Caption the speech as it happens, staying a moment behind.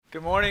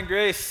Good morning,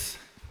 Grace.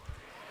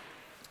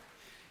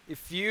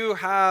 If you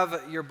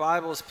have your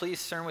Bibles,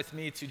 please turn with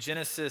me to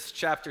Genesis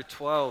chapter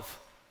 12.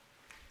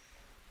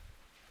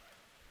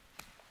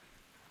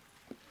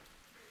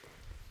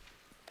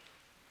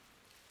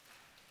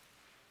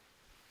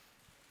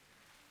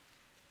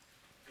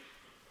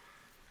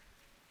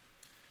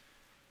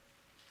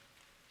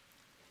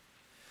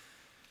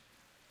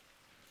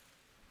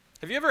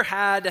 Have you ever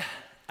had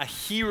a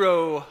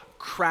hero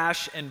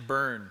crash and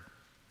burn?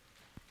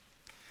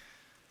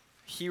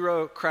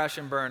 Hero crash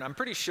and burn. I'm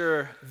pretty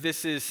sure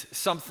this is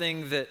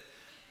something that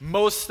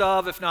most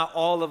of, if not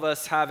all of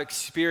us, have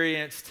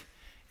experienced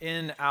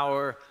in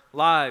our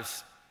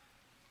lives.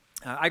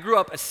 I grew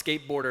up a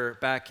skateboarder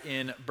back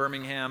in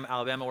Birmingham,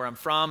 Alabama, where I'm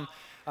from.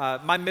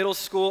 My middle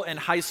school and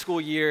high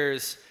school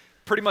years,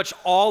 pretty much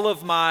all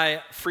of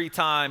my free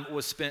time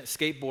was spent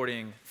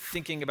skateboarding,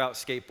 thinking about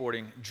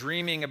skateboarding,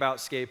 dreaming about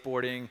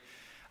skateboarding,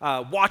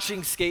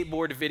 watching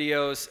skateboard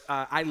videos.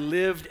 I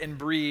lived and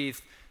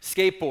breathed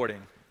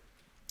skateboarding.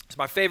 It's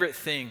my favorite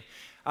thing.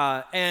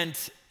 And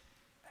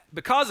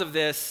because of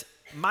this,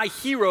 my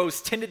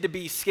heroes tended to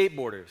be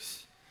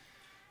skateboarders.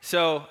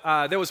 So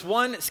there was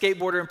one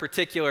skateboarder in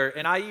particular,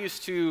 and I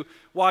used to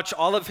watch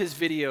all of his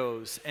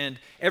videos, and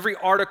every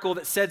article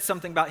that said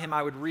something about him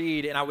I would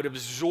read, and I would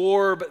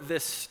absorb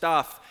this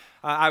stuff.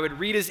 I would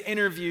read his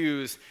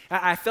interviews.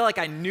 I felt like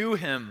I knew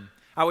him.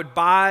 I would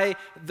buy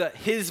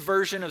his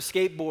version of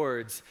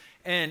skateboards.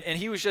 And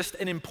he was just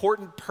an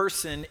important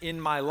person in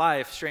my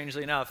life,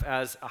 strangely enough,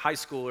 as a high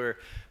schooler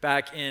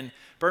back in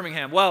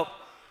Birmingham. Well,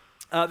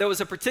 there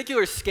was a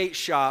particular skate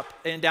shop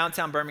in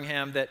downtown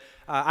Birmingham that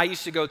I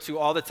used to go to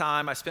all the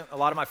time. I spent a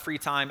lot of my free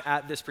time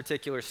at this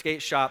particular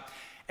skate shop.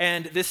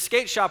 And this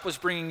skate shop was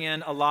bringing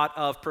in a lot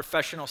of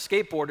professional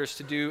skateboarders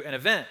to do an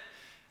event.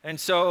 And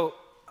so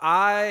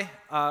I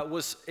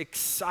was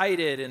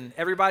excited, and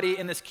everybody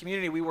in this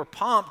community, we were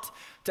pumped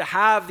to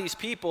have these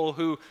people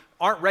who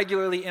aren't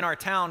regularly in our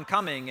town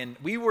coming, and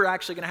we were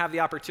actually going to have the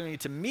opportunity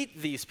to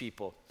meet these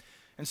people.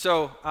 And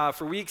so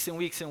for weeks and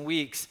weeks and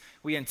weeks,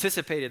 we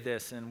anticipated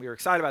this, and we were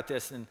excited about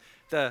this, and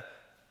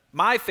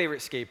my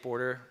favorite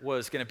skateboarder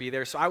was going to be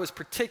there, so I was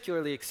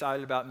particularly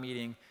excited about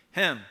meeting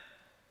him.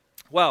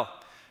 Well,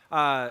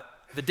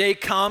 the day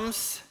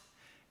comes,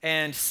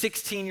 and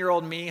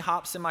 16-year-old me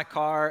hops in my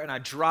car, and I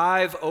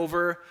drive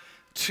over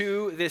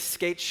to this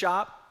skate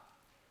shop.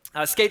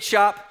 Skate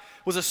shop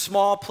was a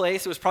small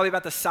place. It was probably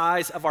about the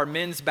size of our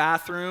men's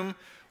bathroom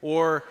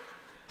or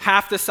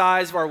half the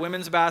size of our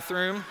women's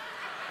bathroom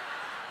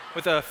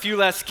with a few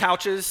less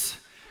couches.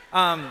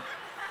 So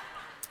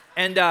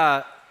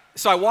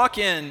I walk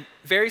in,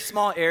 very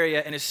small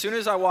area, and as soon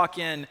as I walk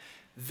in,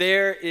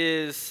 there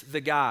is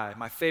the guy,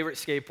 my favorite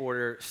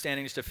skateboarder,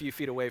 standing just a few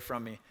feet away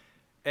from me,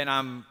 and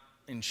I'm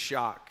in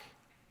shock.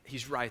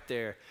 He's right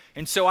there.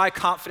 And so I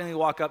confidently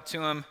walk up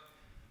to him.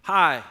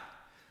 Hi,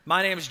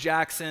 my name is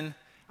Jackson.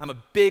 I'm a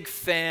big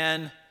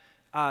fan.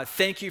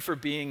 Thank you for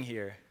being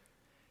here.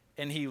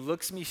 And he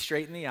looks me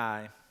straight in the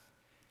eye,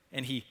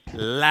 and he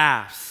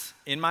laughs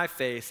in my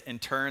face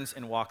and turns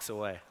and walks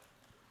away.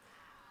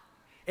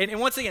 And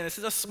once again, this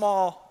is a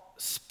small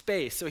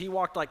space, so he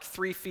walked like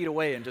 3 feet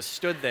away and just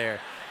stood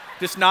there,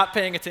 just not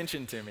paying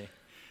attention to me.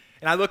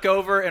 And I look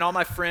over, and all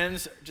my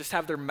friends just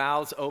have their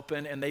mouths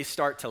open, and they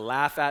start to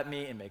laugh at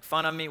me and make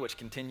fun of me, which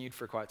continued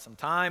for quite some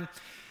time.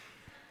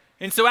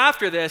 And so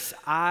after this,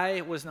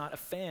 I was not a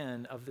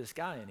fan of this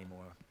guy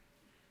anymore.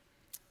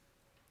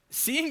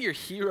 Seeing your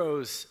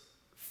heroes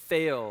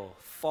fail,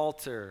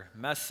 falter,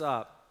 mess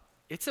up,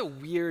 it's a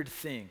weird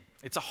thing.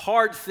 It's a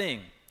hard thing.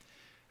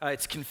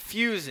 It's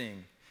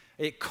confusing.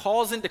 It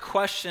calls into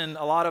question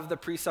a lot of the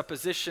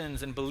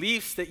presuppositions and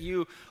beliefs that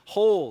you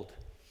hold.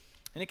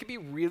 And it can be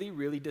really,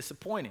 really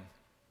disappointing.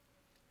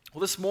 Well,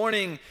 this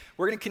morning,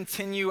 we're going to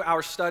continue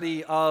our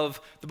study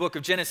of the book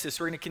of Genesis.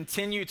 We're going to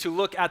continue to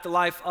look at the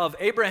life of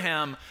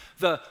Abraham,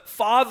 the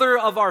father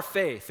of our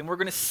faith. And we're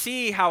going to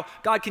see how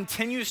God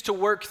continues to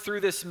work through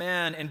this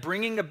man and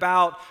bringing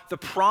about the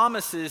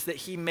promises that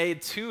he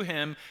made to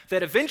him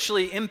that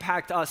eventually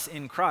impact us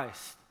in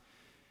Christ.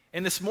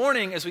 And this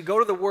morning, as we go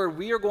to the Word,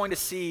 we are going to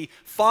see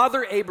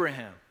Father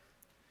Abraham,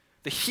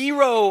 the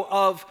hero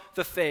of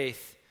the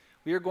faith.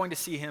 We are going to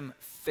see him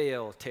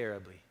fail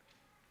terribly.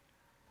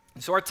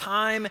 And so our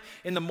time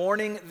in the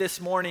morning this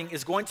morning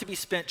is going to be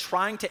spent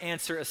trying to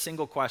answer a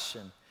single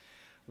question.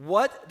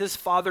 What does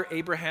Father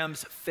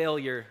Abraham's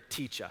failure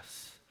teach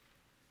us?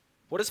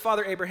 What does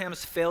Father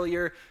Abraham's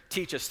failure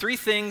teach us? 3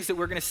 things that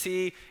we're going to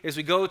see as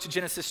we go to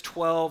Genesis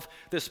 12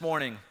 this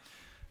morning.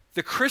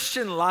 The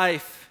Christian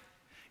life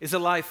is a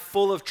life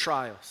full of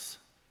trials.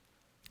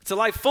 It's a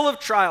life full of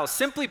trials.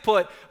 Simply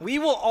put, we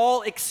will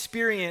all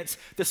experience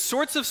the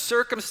sorts of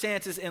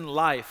circumstances in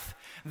life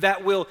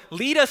that will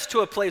lead us to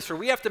a place where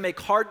we have to make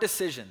hard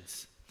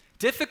decisions,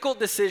 difficult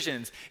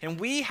decisions, and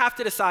we have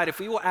to decide if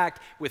we will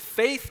act with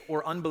faith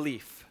or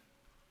unbelief.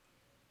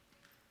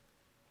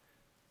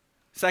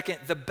 Second,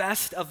 the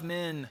best of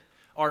men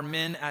are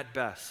men at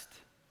best.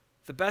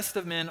 The best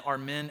of men are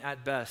men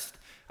at best.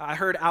 I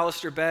heard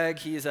Alistair Begg,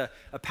 he's a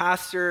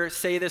pastor,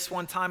 say this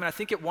one time, and I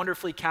think it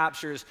wonderfully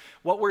captures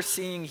what we're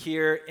seeing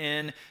here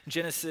in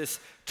Genesis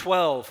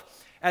 12.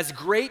 As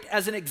great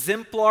as an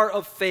exemplar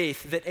of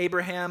faith that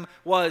Abraham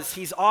was,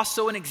 he's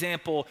also an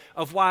example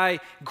of why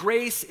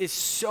grace is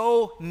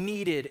so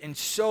needed and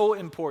so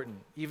important,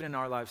 even in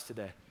our lives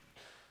today.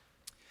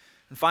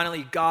 And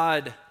finally,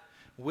 God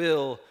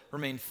will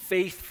remain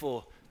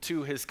faithful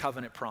to his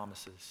covenant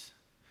promises.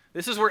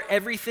 This is where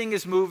everything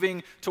is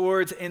moving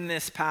towards in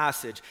this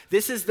passage.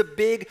 This is the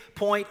big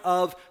point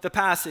of the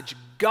passage.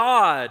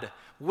 God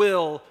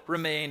will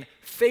remain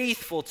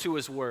faithful to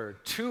his word,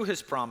 to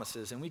his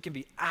promises, and we can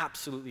be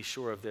absolutely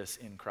sure of this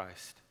in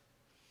Christ.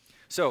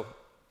 So,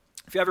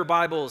 if you have your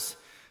Bibles,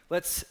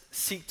 let's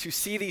seek to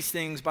see these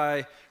things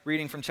by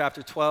reading from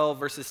chapter 12,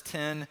 verses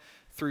 10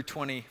 through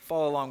 20.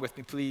 Follow along with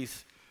me,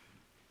 please.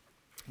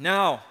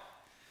 Now,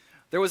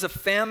 there was a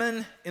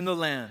famine in the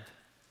land.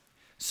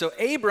 So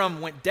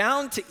Abram went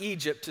down to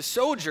Egypt to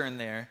sojourn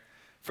there,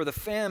 for the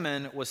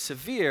famine was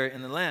severe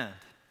in the land.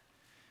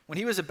 When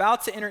he was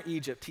about to enter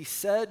Egypt, he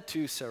said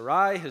to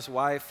Sarai, his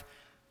wife,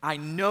 I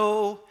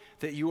know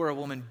that you are a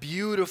woman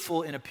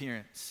beautiful in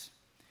appearance.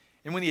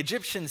 And when the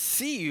Egyptians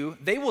see you,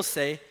 they will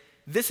say,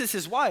 this is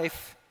his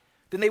wife.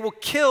 Then they will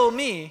kill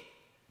me,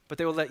 but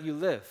they will let you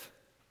live.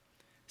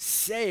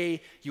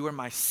 Say you are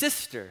my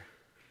sister,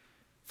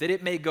 that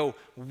it may go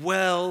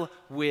well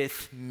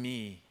with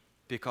me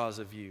because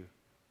of you,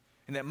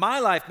 and that my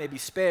life may be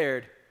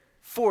spared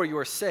for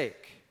your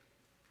sake.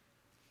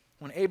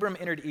 When Abram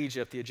entered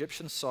Egypt, the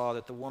Egyptians saw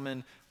that the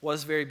woman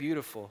was very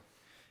beautiful.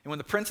 And when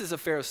the princes of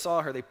Pharaoh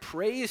saw her, they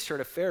praised her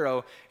to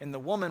Pharaoh, and the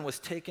woman was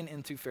taken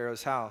into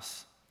Pharaoh's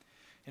house.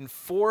 And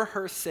for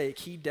her sake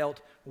he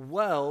dealt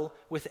well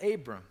with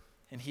Abram.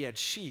 And he had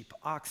sheep,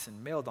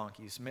 oxen, male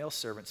donkeys, male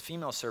servants,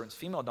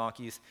 female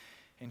donkeys,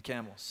 and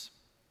camels.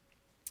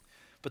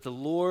 But the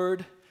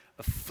Lord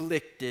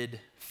afflicted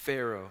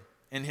Pharaoh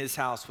in his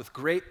house with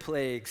great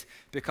plagues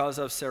because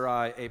of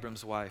Sarai,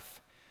 Abram's wife.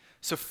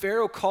 So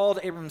Pharaoh called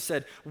Abram and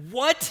said,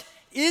 what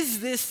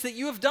is this that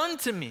you have done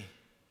to me?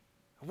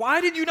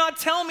 Why did you not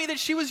tell me that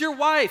she was your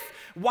wife?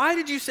 Why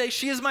did you say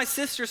she is my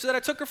sister so that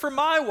I took her for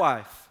my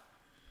wife?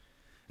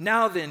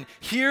 Now then,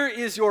 here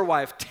is your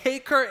wife.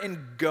 Take her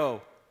and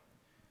go.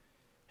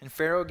 And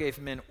Pharaoh gave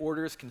men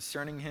orders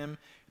concerning him,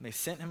 and they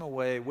sent him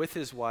away with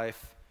his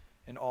wife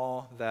and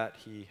all that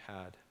he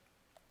had.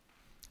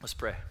 Let's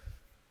pray.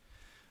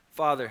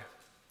 Father,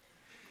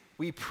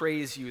 we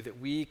praise you that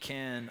we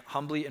can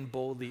humbly and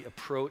boldly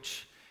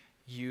approach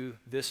you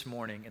this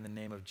morning in the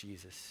name of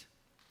Jesus.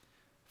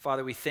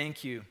 Father, we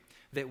thank you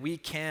that we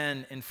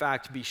can, in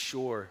fact, be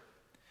sure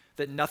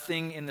that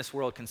nothing in this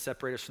world can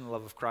separate us from the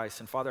love of Christ.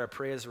 And Father, I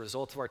pray as a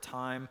result of our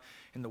time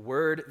in the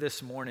Word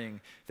this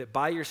morning, that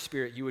by your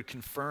Spirit you would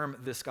confirm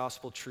this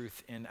gospel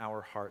truth in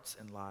our hearts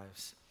and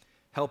lives.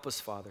 Help us,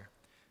 Father.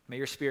 May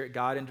your Spirit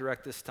guide and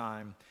direct this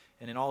time,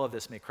 and in all of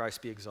this, may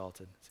Christ be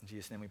exalted. It's in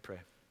Jesus' name we pray.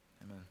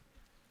 Amen.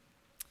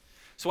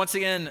 So once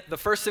again, the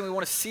first thing we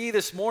want to see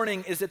this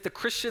morning is that the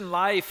Christian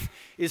life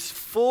is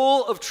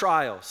full of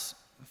trials.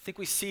 I think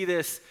we see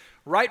this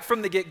right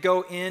from the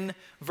get-go in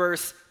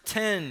verse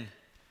 10.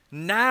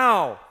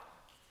 Now.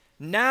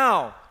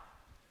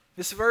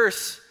 This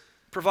verse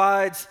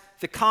provides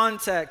the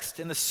context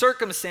and the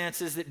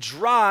circumstances that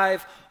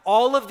drive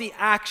all of the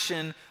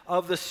action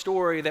of the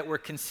story that we're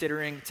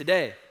considering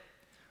today.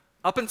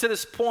 Up until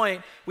this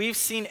point, we've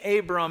seen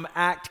Abram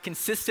act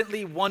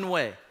consistently one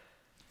way,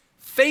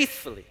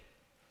 faithfully.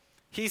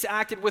 He's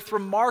acted with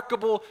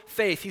remarkable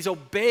faith. He's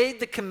obeyed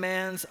the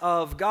commands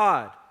of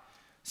God.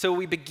 So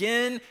we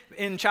begin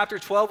in chapter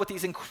 12 with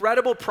these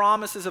incredible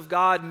promises of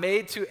God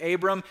made to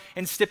Abram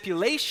and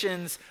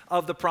stipulations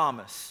of the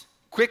promise.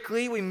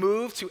 Quickly, we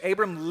move to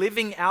Abram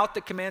living out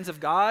the commands of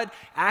God,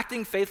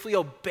 acting faithfully,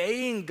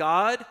 obeying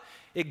God,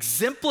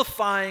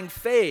 exemplifying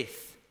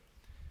faith.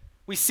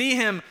 We see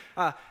him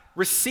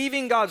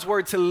receiving God's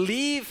word to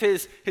leave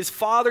his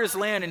father's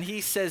land, and he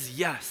says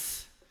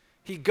yes.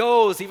 He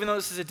goes, even though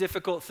this is a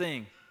difficult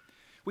thing.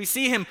 We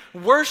see him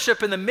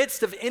worship in the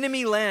midst of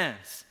enemy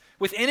lands.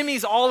 With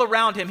enemies all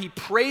around him, he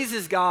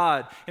praises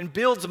God and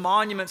builds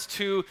monuments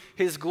to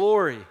his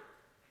glory.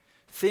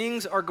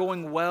 Things are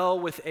going well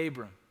with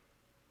Abram.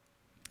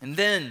 And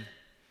then,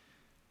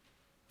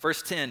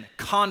 verse 10,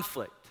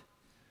 conflict.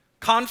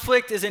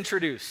 Conflict is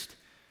introduced.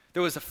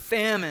 There was a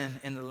famine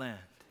in the land.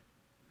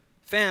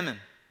 Famine.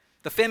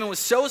 The famine was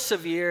so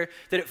severe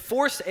that it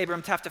forced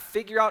Abram to have to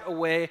figure out a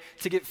way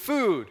to get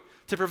food,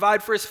 to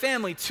provide for his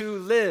family to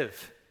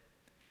live.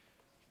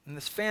 And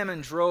this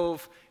famine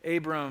drove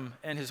Abram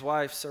and his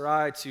wife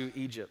Sarai to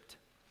Egypt.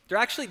 There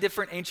are actually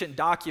different ancient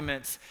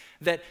documents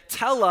that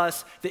tell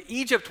us that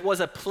Egypt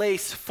was a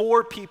place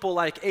for people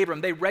like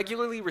Abram. They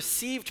regularly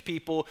received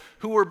people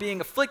who were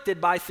being afflicted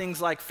by things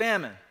like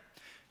famine.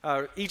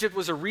 Egypt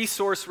was a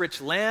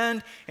resource-rich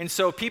land, and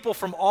so people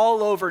from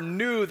all over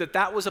knew that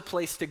that was a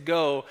place to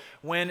go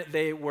when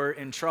they were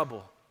in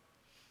trouble.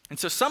 And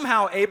so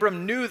somehow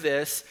Abram knew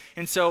this,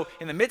 and so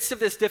in the midst of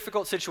this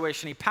difficult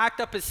situation, he packed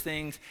up his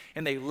things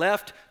and they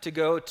left to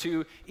go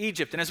to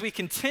Egypt. And as we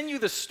continue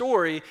the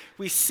story,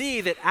 we see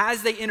that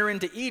as they enter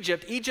into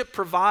Egypt, Egypt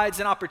provides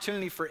an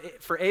opportunity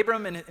for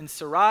Abram and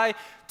Sarai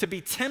to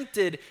be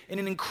tempted in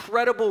an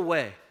incredible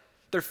way.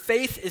 Their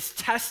faith is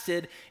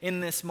tested in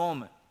this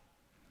moment.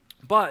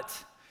 But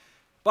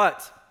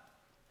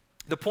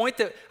the point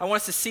that I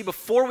want us to see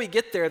before we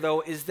get there,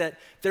 though, is that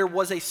there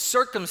was a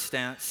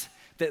circumstance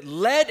that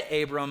led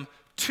Abram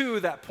to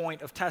that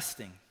point of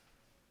testing.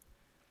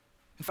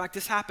 In fact,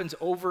 this happens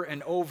over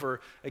and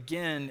over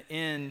again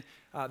in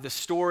the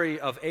story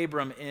of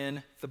Abram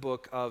in the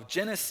book of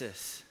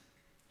Genesis.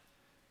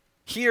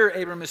 Here,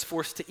 Abram is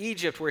forced to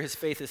Egypt where his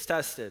faith is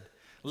tested.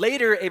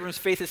 Later, Abram's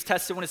faith is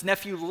tested when his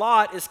nephew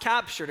Lot is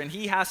captured and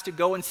he has to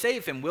go and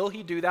save him. Will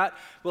he do that?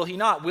 Will he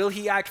not? Will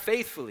he act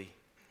faithfully?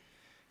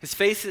 His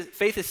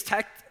faith is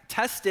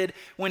tested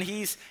when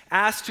he's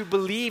asked to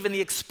believe in the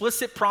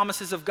explicit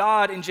promises of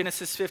God in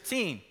Genesis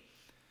 15.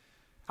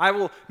 I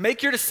will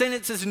make your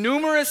descendants as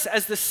numerous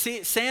as the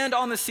sand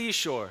on the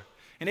seashore.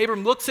 And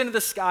Abram looks into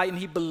the sky and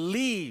he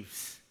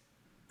believes.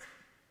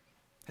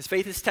 His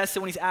faith is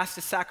tested when he's asked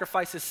to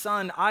sacrifice his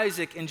son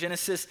Isaac in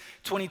Genesis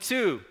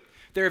 22.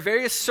 There are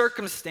various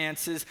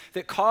circumstances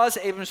that cause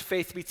Abram's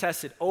faith to be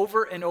tested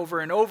over and over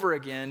and over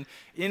again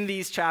in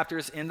these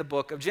chapters in the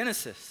book of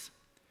Genesis.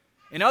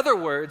 In other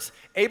words,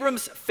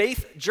 Abram's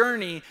faith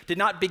journey did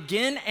not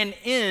begin and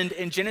end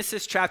in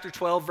Genesis chapter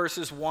 12,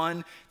 verses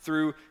 1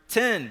 through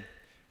 10,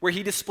 where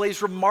he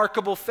displays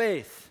remarkable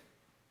faith.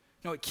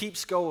 No, it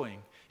keeps going.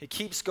 It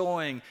keeps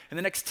going. And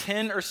the next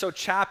 10 or so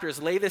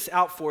chapters lay this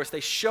out for us.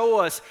 They show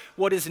us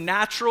what is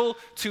natural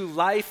to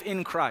life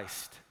in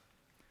Christ.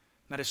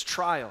 And that is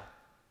trial.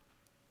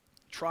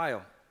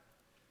 Trial.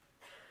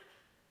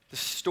 The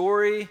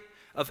story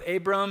of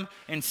Abram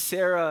and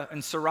Sarah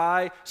and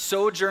Sarai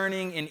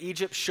sojourning in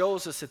Egypt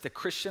shows us that the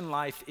Christian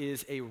life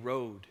is a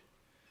road.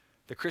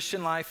 The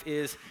Christian life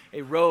is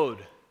a road.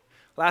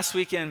 Last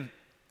weekend,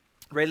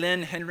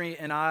 Raylyn, Henry,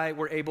 and I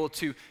were able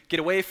to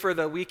get away for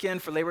the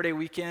weekend, for Labor Day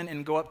weekend,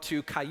 and go up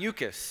to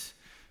Cayucas.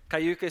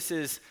 Cayucas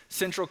is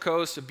Central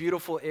Coast, a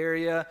beautiful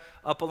area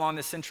up along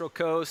the Central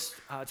Coast.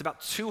 It's about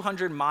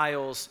 200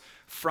 miles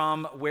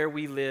from where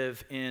we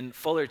live in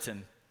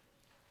Fullerton.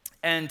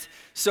 And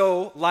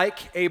so,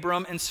 like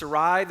Abram and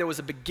Sarai, there was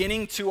a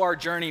beginning to our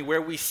journey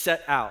where we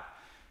set out.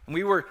 And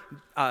we were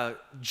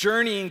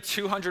journeying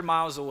 200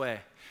 miles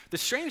away. The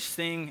strange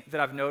thing that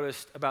I've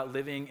noticed about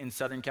living in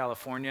Southern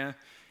California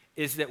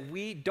is that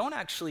we don't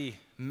actually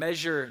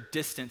measure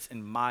distance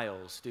in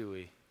miles, do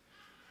we?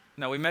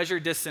 No, we measure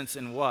distance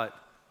in what?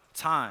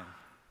 Time.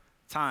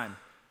 Time.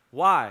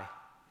 Why?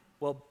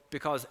 Well,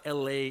 because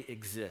LA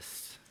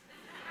exists.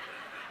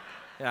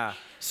 Yeah.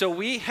 So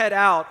we head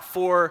out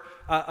for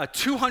a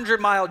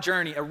 200-mile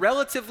journey, a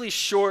relatively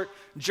short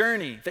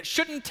journey that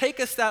shouldn't take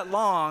us that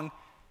long,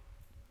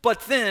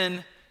 but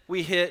then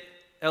we hit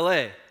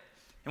LA.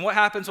 And what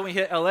happens when we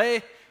hit LA?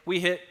 We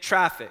hit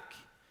traffic.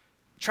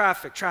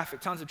 Traffic,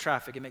 tons of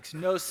traffic. It makes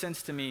no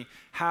sense to me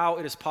how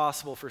it is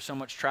possible for so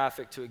much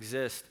traffic to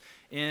exist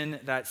in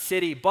that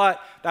city.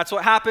 But that's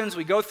what happens.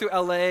 We go through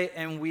LA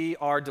and we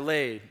are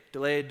delayed.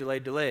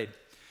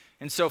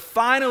 And so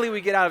finally we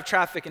get out of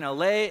traffic in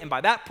LA, and by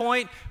that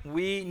point,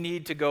 we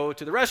need to go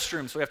to the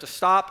restroom. So we have to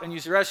stop and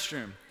use the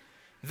restroom.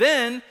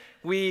 Then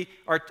we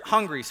are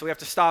hungry, so we have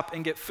to stop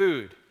and get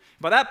food.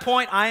 By that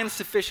point, I am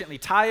sufficiently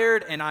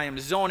tired and I am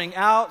zoning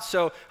out,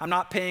 so I'm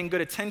not paying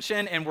good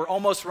attention, and we're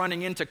almost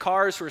running into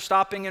cars who are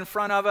stopping in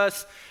front of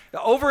us.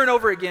 Over and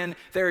over again,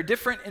 there are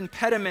different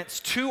impediments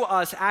to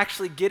us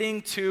actually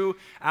getting to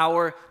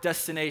our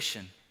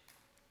destination.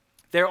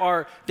 There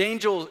are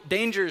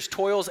dangers,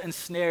 toils, and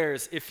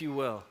snares, if you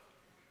will.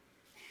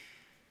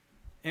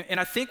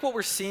 And I think what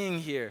we're seeing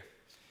here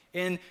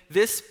in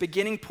this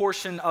beginning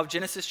portion of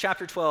Genesis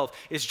chapter 12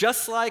 is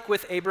just like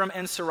with Abram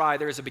and Sarai,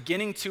 there is a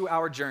beginning to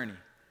our journey.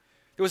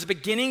 There was a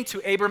beginning to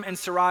Abram and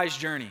Sarai's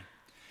journey.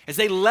 As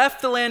they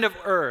left the land of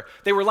Ur,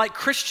 they were like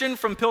Christian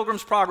from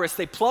Pilgrim's Progress.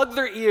 They plugged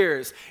their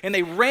ears and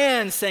they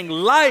ran saying,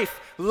 life,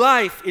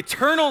 life,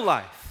 eternal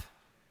life.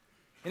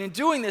 And in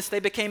doing this,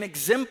 they became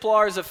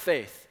exemplars of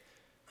faith.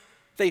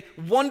 They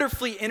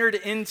wonderfully entered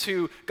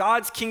into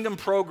God's kingdom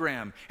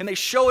program, and they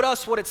showed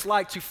us what it's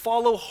like to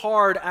follow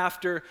hard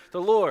after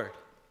the Lord.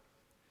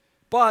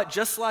 But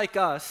just like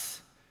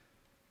us,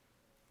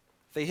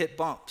 they hit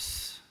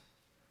bumps.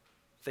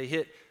 They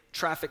hit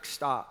traffic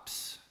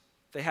stops.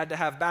 They had to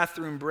have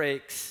bathroom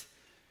breaks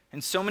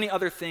and so many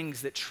other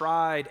things that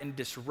tried and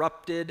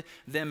disrupted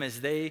them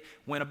as they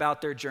went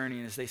about their journey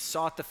and as they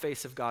sought the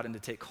face of God and to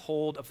take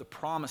hold of the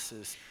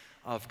promises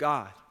of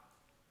God.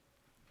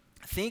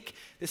 I think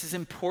this is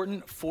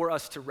important for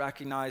us to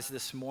recognize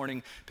this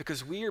morning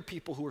because we are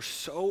people who are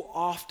so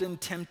often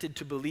tempted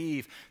to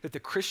believe that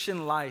the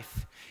Christian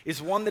life is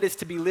one that is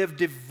to be lived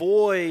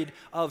devoid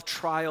of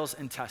trials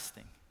and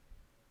testing.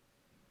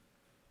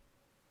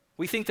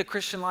 We think the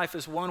Christian life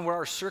is one where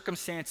our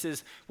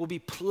circumstances will be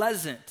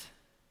pleasant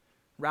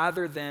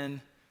rather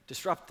than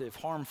disruptive,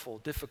 harmful,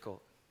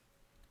 difficult.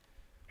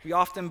 We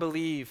often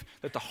believe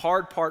that the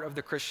hard part of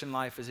the Christian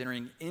life is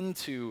entering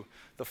into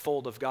the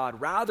fold of God,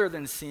 rather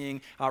than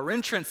seeing our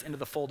entrance into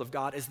the fold of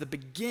God as the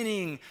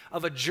beginning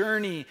of a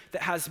journey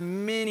that has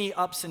many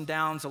ups and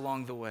downs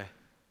along the way.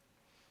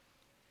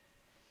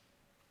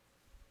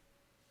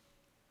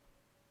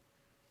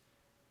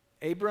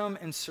 Abram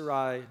and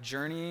Sarai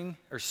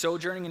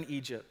sojourning in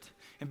Egypt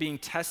and being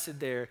tested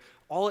there,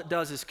 all it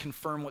does is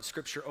confirm what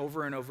Scripture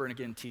over and over and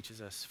again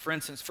teaches us. For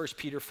instance, 1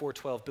 Peter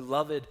 4:12,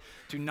 "Beloved,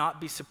 do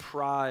not be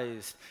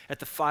surprised at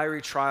the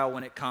fiery trial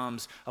when it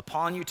comes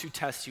upon you to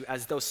test you,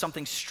 as though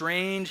something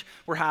strange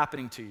were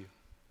happening to you."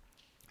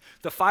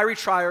 The fiery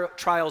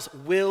trials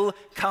will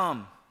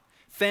come.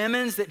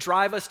 Famines that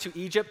drive us to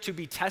Egypt to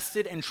be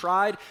tested and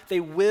tried, they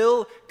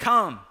will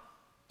come.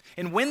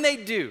 And when they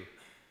do,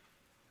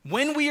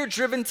 when we are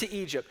driven to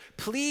Egypt,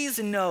 please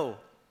know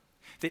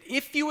that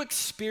if you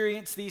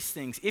experience these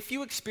things, if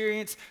you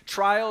experience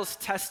trials,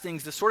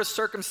 testings, the sort of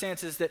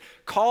circumstances that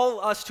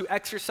call us to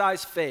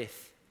exercise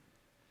faith,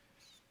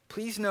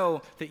 please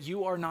know that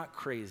you are not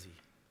crazy.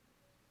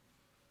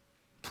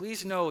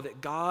 Please know that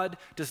God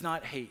does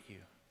not hate you.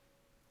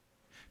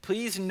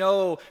 Please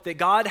know that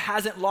God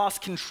hasn't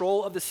lost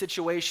control of the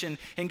situation,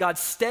 and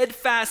God's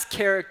steadfast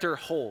character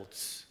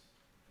holds.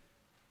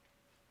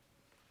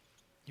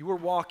 You are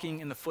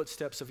walking in the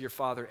footsteps of your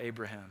father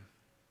Abraham.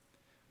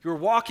 You are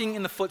walking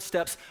in the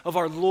footsteps of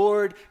our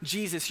Lord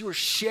Jesus. You are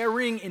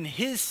sharing in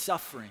his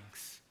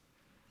sufferings.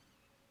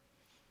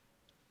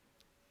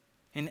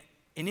 And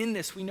in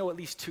this, we know at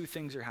least two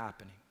things are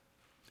happening.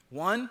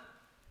 One,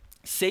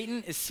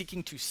 Satan is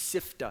seeking to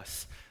sift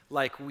us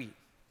like wheat.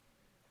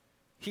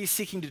 He's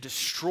seeking to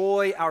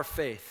destroy our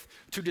faith,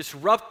 to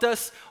disrupt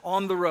us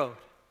on the road.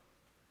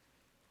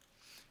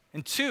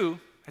 And two,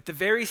 at the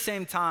very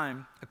same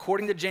time,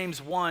 according to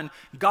James 1,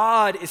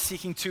 God is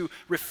seeking to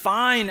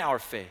refine our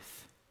faith,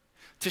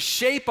 to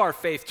shape our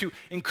faith, to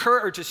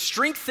encourage or to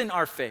strengthen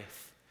our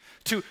faith,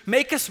 to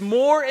make us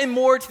more and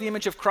more to the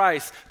image of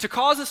Christ, to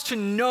cause us to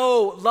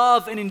know,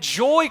 love, and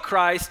enjoy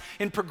Christ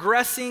in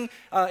progressive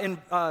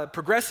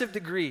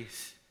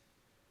degrees.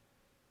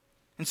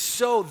 And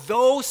so,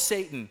 though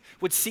Satan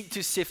would seek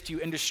to sift you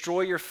and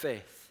destroy your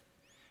faith,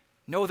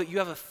 know that you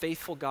have a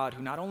faithful God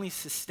who not only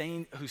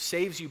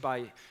saves you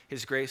by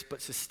his grace,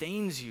 but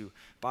sustains you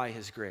by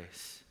his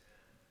grace.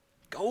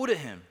 Go to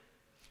him.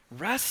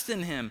 Rest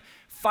in him.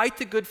 Fight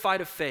the good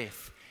fight of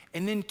faith.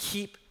 And then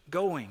keep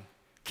going.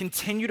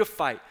 Continue to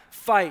fight.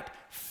 Fight.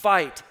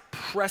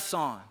 Press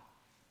on.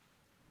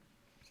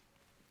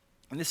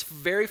 In this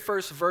very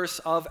first verse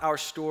of our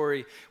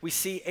story, we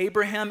see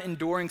Abraham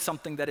enduring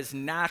something that is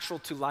natural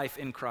to life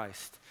in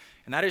Christ,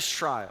 and that is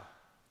trial.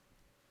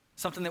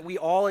 Something that we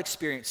all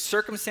experience.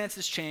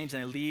 Circumstances change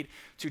and they lead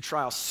to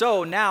trial.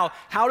 So now,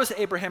 how does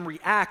Abraham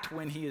react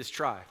when he is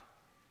tried?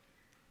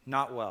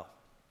 Not well.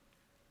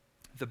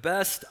 The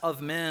best of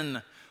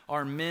men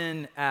are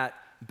men at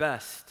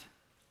best.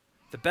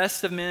 The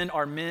best of men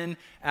are men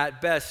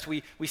at best.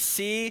 We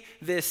see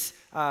this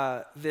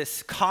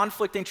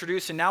conflict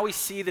introduced, and now we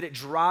see that it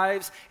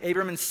drives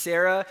Abram and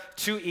Sarah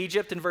to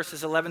Egypt in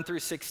verses 11 through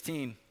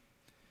 16.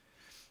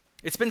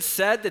 It's been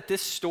said that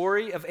this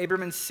story of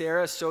Abram and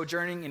Sarah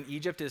sojourning in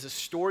Egypt is a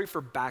story for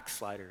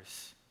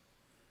backsliders.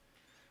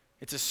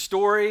 It's a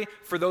story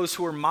for those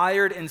who are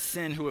mired in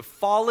sin, who have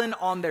fallen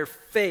on their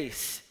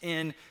face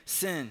in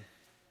sin.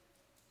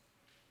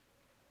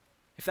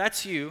 If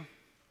that's you,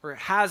 or it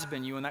has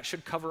been you, and that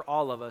should cover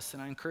all of us,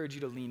 and I encourage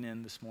you to lean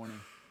in this morning.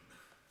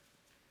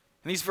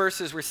 In these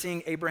verses, we're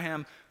seeing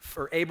Abram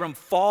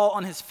fall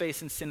on his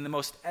face in sin in the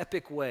most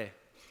epic way.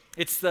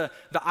 It's the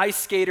ice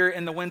skater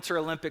in the Winter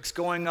Olympics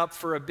going up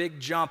for a big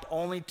jump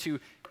only to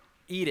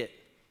eat it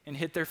and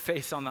hit their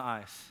face on the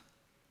ice.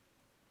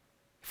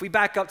 If we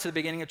back up to the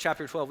beginning of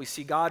chapter 12, we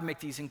see God make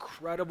these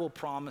incredible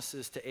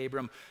promises to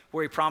Abram,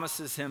 where he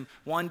promises him,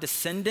 one,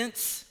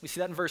 descendants. We see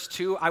that in verse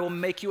 2. I will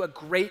make you a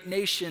great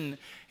nation,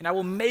 and I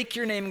will make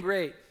your name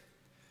great.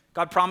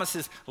 God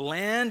promises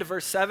land.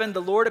 Verse 7,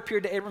 the Lord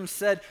appeared to Abram and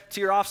said, to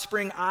your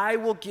offspring, I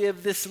will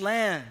give this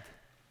land.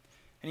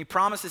 And he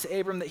promises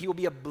Abram that he will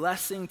be a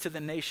blessing to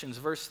the nations.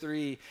 Verse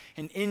 3,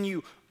 and in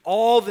you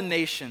all the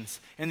nations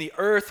and the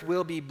earth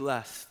will be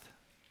blessed.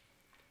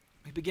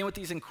 We begin with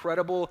these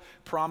incredible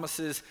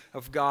promises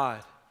of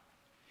God.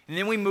 And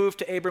then we move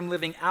to Abram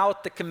living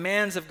out the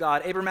commands of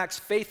God. Abram acts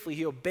faithfully.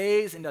 He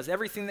obeys and does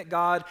everything that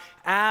God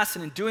asks.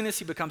 And in doing this,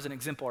 he becomes an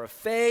exemplar of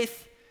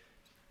faith.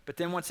 But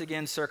then once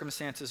again,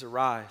 circumstances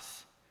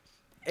arise.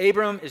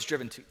 Abram is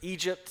driven to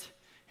Egypt,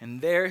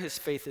 and there his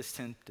faith is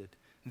tempted.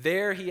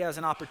 There he has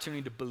an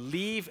opportunity to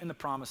believe in the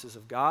promises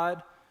of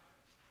God,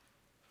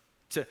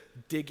 to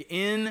dig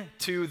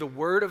into the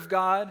Word of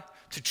God,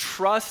 to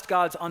trust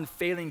God's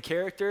unfailing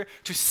character,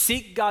 to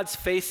seek God's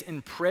face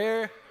in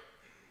prayer.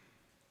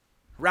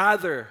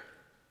 Rather,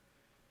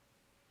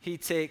 he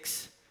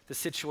takes the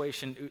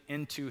situation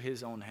into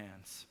his own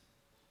hands.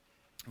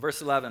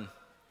 Verse 11,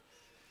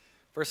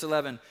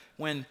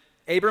 when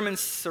Abram and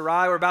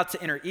Sarai were about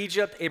to enter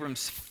Egypt,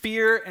 Abram's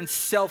fear and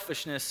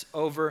selfishness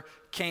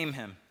overcame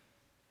him.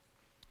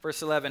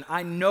 Verse 11,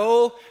 I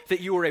know that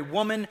you are a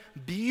woman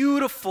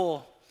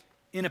beautiful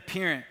in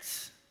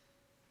appearance.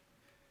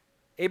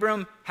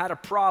 Abram had a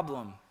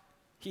problem.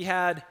 He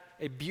had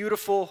a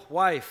beautiful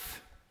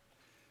wife.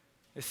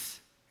 This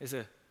is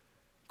a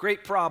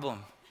great problem.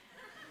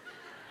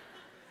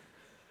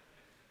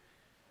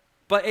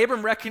 But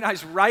Abram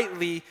recognized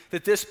rightly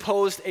that this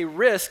posed a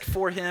risk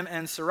for him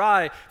and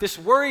Sarai. This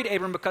worried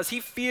Abram because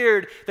he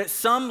feared that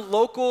some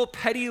local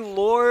petty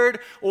lord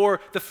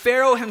or the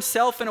Pharaoh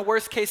himself in a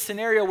worst case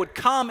scenario would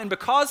come, and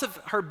because of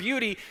her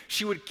beauty,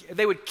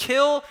 they would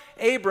kill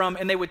Abram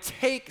and they would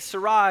take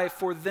Sarai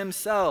for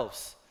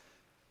themselves.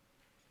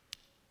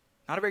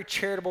 Not a very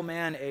charitable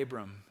man,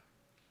 Abram.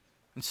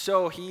 And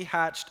so he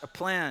hatched a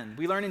plan.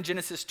 We learn in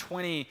Genesis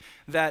 20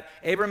 that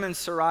Abram and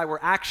Sarai were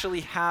actually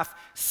half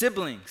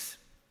siblings.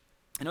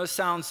 I know it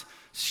sounds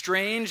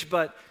strange,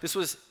 but this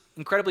was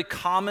incredibly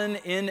common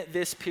in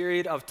this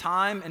period of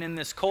time and in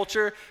this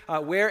culture.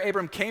 Where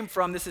Abram came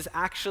from, this is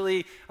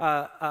actually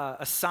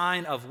a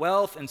sign of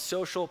wealth and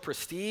social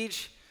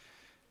prestige.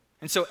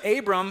 And so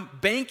Abram,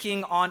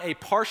 banking on a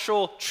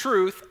partial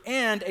truth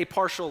and a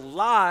partial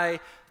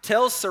lie,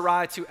 tells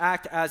Sarai to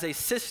act as a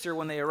sister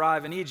when they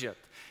arrive in Egypt.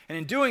 And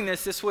in doing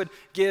this, this would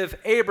give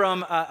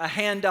Abram a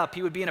hand up.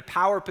 He would be in a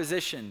power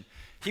position.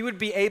 He would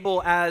be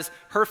able, as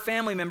her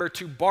family member,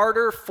 to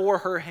barter for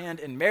her hand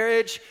in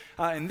marriage.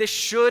 And this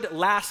should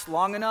last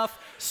long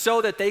enough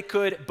so that they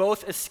could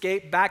both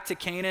escape back to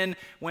Canaan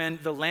when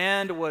the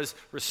land was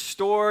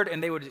restored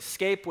and they would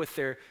escape with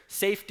their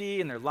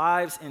safety and their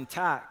lives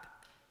intact.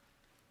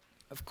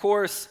 Of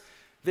course,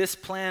 this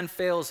plan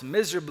fails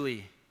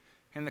miserably,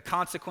 and the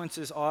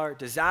consequences are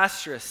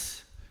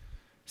disastrous.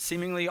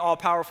 Seemingly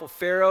all-powerful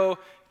Pharaoh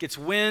gets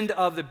wind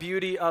of the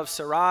beauty of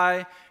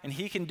Sarai, and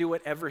he can do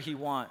whatever he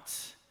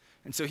wants.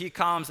 And so he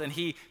comes and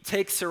he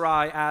takes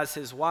Sarai as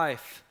his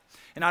wife.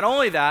 And not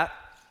only that,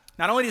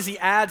 not only does he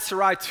add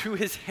Sarai to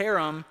his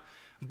harem,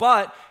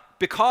 but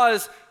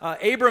because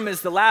Abram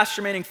is the last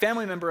remaining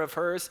family member of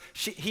hers,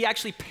 he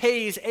actually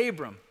pays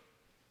Abram.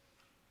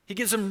 He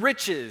gives him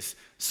riches,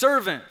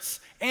 servants,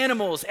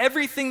 animals,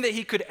 everything that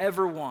he could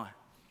ever want.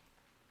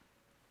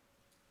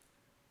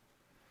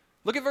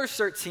 Look at verse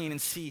 13 and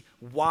see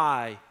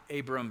why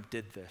Abram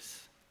did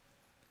this.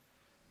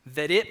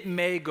 That it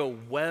may go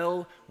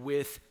well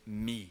with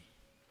me.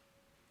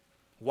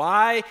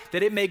 Why?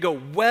 That it may go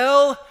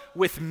well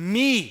with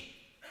me.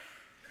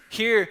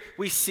 Here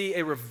we see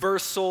a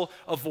reversal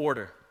of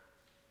order.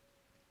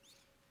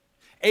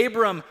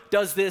 Abram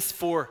does this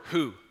for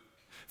who?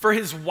 For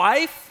his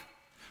wife?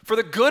 For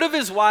the good of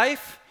his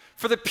wife?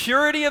 For the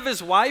purity of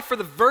his wife? For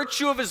the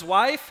virtue of his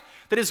wife?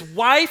 That his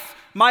wife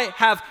might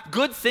have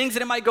good things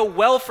and it might go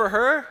well for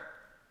her?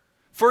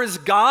 For his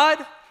God?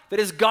 That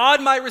his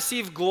God might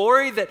receive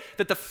glory? That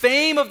the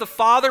fame of the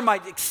Father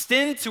might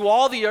extend to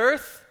all the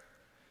earth?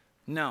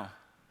 No.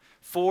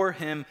 For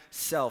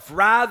himself.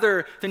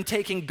 Rather than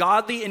taking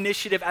godly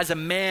initiative as a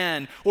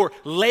man or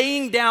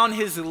laying down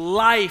his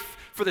life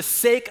for the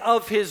sake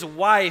of his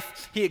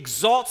wife, he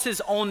exalts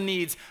his own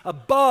needs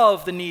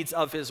above the needs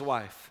of his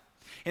wife.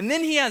 And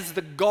then he has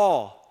the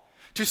gall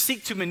to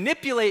seek to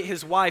manipulate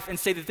his wife and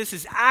say that this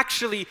is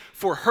actually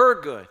for her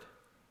good.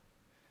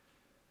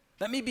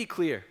 Let me be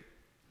clear.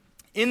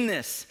 In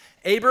this,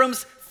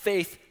 Abram's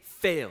faith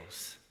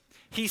fails.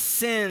 He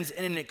sins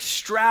in an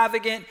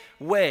extravagant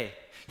way.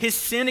 His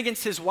sin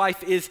against his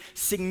wife is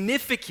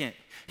significant.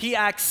 He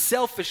acts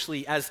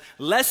selfishly as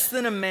less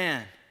than a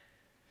man,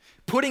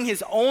 putting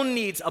his own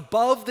needs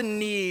above the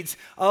needs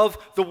of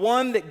the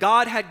one that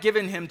God had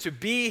given him to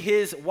be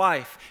his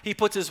wife. He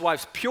puts his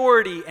wife's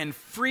purity and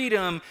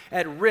freedom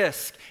at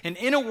risk. And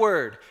in a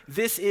word,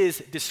 this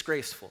is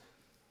disgraceful.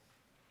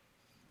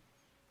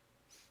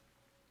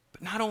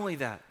 But not only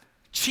that,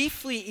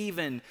 chiefly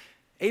even,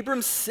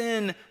 Abram's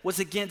sin was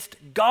against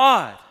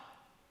God.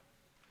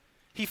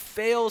 He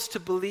fails to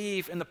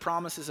believe in the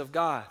promises of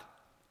God.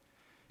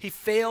 He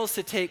fails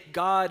to take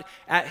God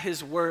at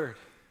his word.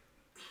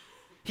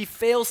 He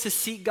fails to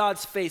seek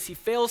God's face. He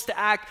fails to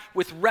act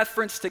with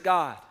reference to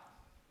God.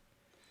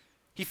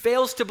 He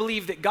fails to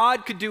believe that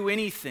God could do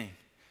anything,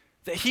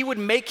 that he would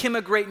make him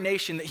a great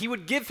nation, that he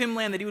would give him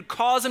land, that he would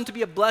cause him to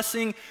be a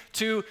blessing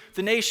to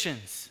the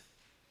nations.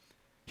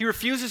 He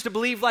refuses to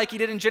believe, like he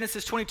did in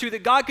Genesis 22,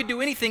 that God could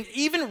do anything,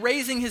 even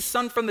raising his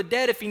son from the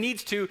dead if he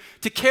needs to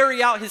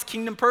carry out his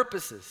kingdom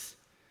purposes.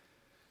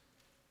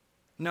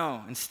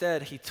 No,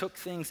 instead, he took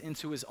things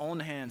into his own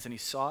hands and he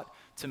sought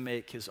to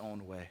make his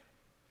own way.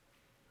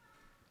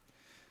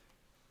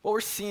 What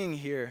we're seeing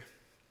here,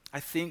 I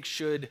think,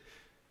 should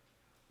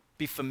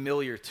be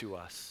familiar to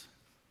us.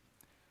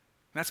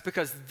 And that's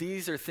because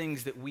these are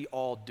things that we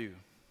all do.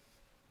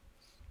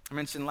 I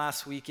mentioned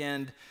last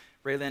weekend,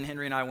 Raylan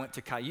Henry and I went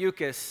to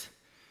Cayucas,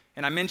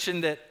 and I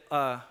mentioned that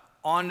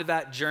on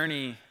that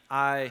journey,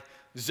 I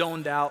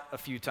zoned out a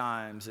few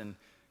times and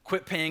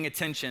quit paying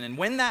attention. And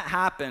when that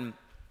happened,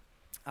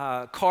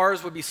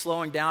 cars would be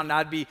slowing down and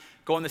I'd be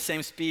going the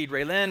same speed.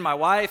 Raylyn, my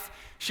wife,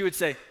 she would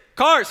say,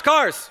 cars,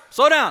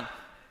 slow down.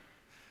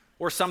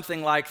 Or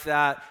something like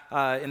that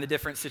in the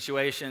different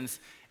situations.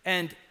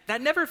 And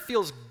that never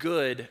feels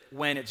good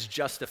when it's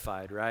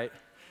justified, right?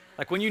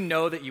 Like when you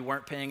know that you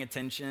weren't paying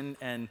attention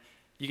and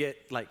you get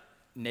like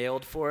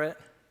nailed for it.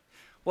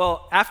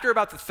 Well, after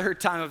about the third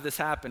time of this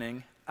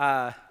happening,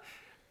 I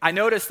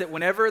noticed that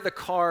whenever the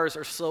cars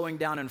are slowing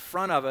down in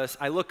front of us,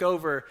 I look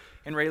over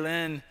and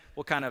Raylyn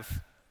will kind of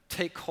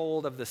take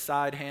hold of the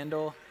side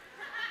handle.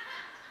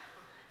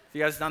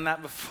 You guys done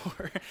that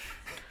before?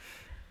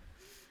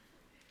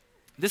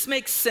 This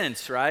makes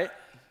sense, right?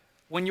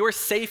 When your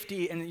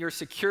safety and your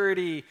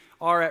security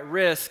are at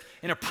risk,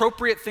 an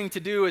appropriate thing to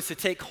do is to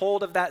take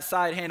hold of that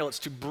side handle. It's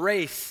to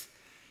brace.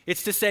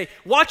 It's to say,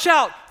 watch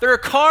out, there are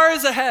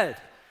cars ahead.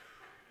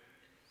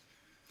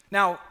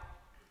 Now,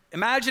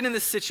 imagine in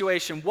this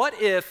situation,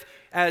 what if,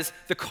 as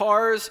the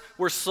cars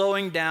were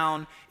slowing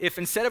down, if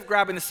instead of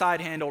grabbing the side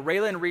handle,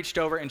 Raylyn reached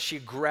over and she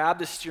grabbed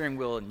the steering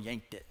wheel and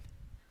yanked it?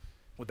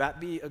 Would that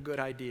be a good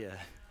idea?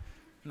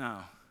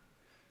 No.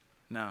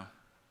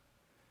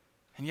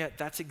 And yet,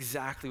 that's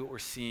exactly what we're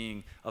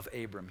seeing of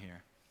Abram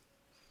here.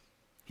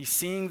 He's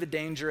seeing the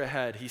danger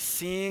ahead. He's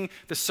seeing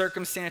the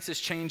circumstances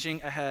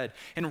changing ahead.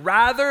 And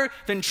rather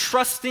than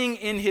trusting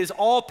in his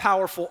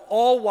all-powerful,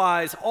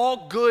 all-wise,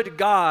 all-good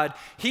God,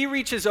 he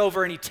reaches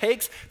over and he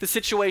takes the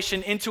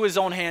situation into his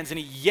own hands and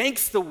he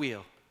yanks the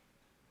wheel.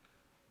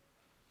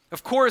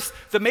 Of course,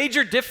 the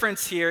major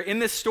difference here in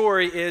this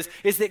story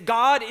is that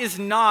God is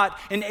not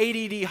an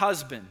ADD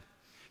husband.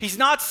 He's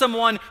not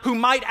someone who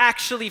might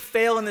actually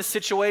fail in this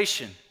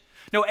situation.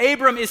 No,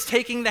 Abram is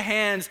taking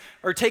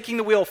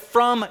the wheel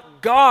from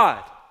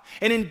God.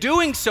 And in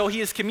doing so,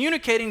 he is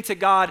communicating to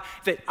God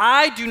that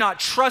I do not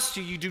trust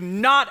you. You do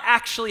not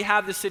actually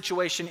have the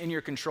situation in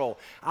your control.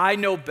 I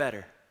know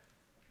better.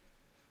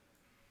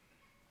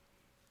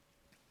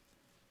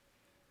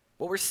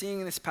 What we're seeing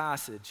in this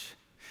passage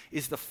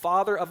is the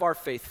father of our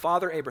faith,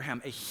 Father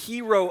Abraham, a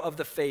hero of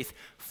the faith,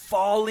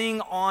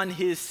 falling on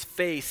his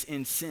face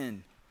in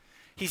sin.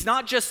 He's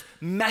not just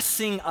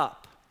messing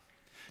up.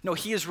 No,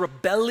 he is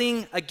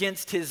rebelling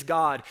against his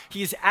God.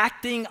 He is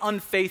acting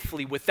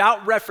unfaithfully.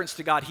 Without reference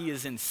to God, he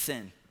is in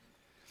sin.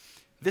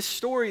 This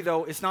story,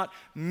 though, is not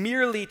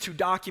merely to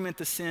document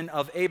the sin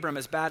of Abram,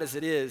 as bad as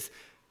it is,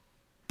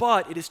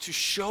 but it is to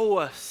show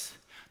us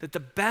that the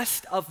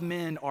best of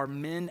men are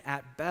men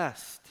at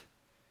best.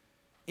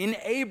 In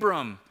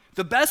Abram,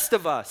 the best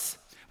of us,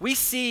 we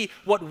see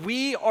what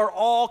we are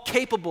all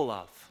capable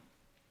of.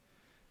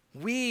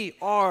 We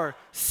are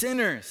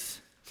sinners.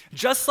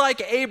 Just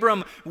like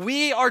Abram,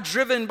 we are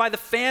driven by the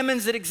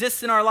famines that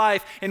exist in our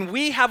life, and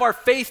we have our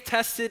faith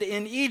tested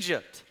in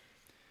Egypt.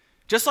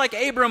 Just like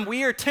Abram,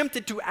 we are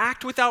tempted to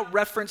act without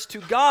reference to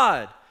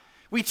God.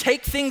 We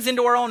take things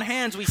into our own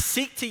hands. We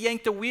seek to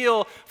yank the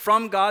wheel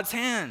from God's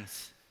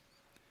hands.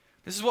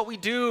 This is what we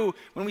do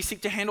when we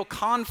seek to handle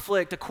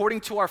conflict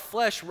according to our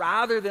flesh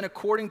rather than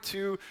according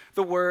to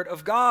the Word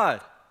of God.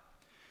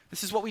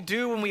 This is what we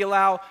do when we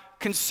allow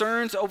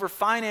concerns over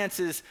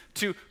finances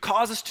to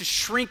cause us to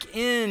shrink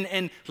in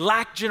and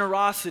lack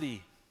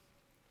generosity.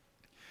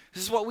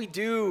 This is what we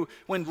do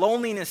when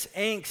loneliness,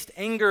 angst,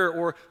 anger,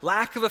 or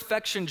lack of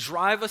affection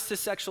drive us to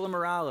sexual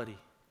immorality.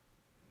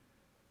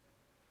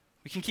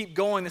 We can keep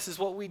going. This is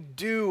what we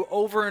do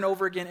over and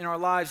over again in our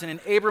lives. And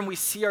in Abram, we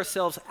see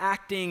ourselves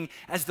acting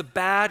as the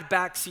bad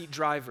backseat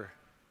driver.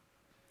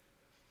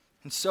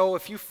 And so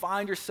if you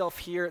find yourself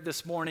here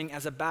this morning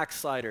as a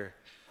backslider,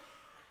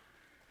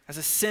 as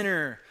a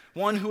sinner,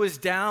 one who is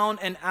down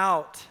and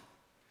out,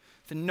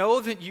 then know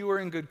that you are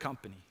in good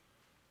company.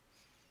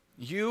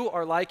 You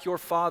are like your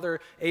father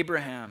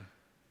Abraham.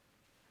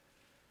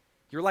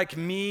 You're like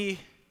me.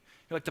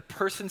 You're like the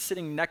person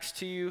sitting next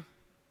to you.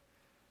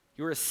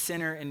 You're a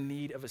sinner in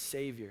need of a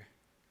Savior.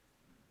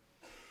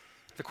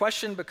 The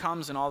question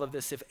becomes in all of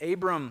this, if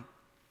Abram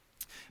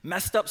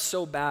messed up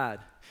so bad,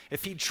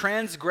 if he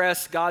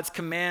transgressed God's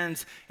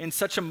commands in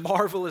such a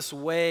marvelous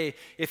way,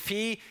 if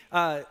he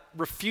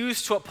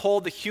refused to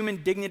uphold the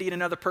human dignity in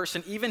another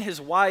person, even his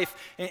wife,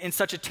 in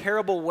such a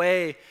terrible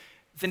way,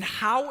 then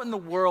how in the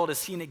world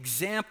is he an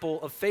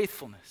example of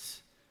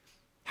faithfulness?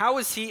 How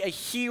is he a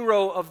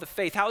hero of the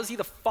faith? How is he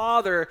the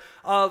father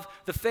of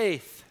the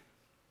faith?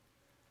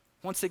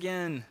 Once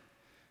again,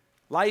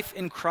 life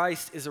in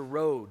Christ is a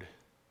road.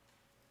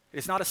 It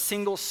is not a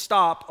single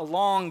stop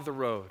along the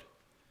road.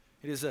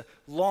 It is a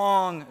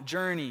long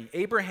journey.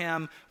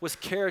 Abraham was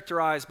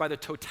characterized by the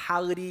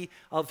totality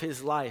of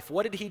his life.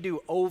 What did he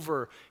do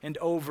over and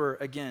over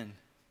again?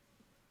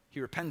 He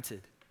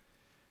repented.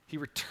 He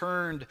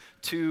returned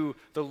to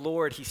the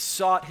Lord. He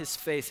sought his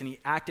face and he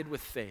acted with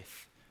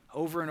faith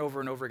over and over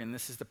and over again.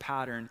 This is the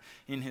pattern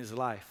in his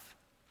life.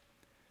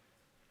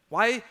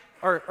 Why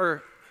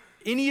are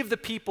any of the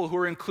people who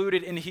are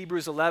included in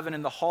Hebrews 11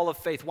 in the Hall of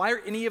Faith, why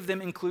are any of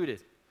them included?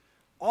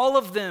 All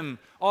of them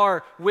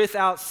are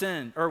without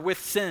sin, or with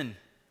sin.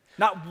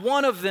 Not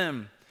one of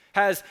them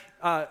has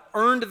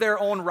earned their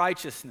own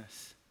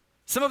righteousness.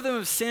 Some of them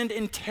have sinned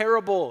in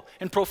terrible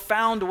and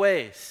profound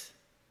ways.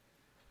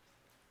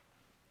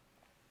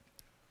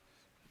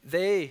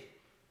 They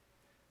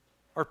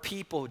are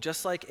people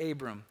just like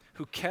Abram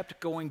who kept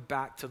going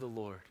back to the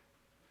Lord,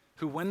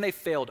 who when they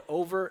failed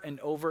over and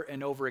over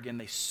and over again,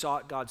 they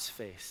sought God's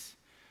face.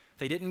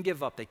 They didn't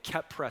give up. They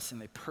kept pressing.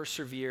 They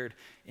persevered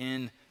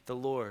in the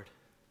Lord.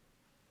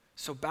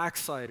 So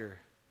backslider,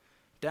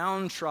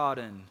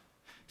 downtrodden,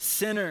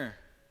 sinner,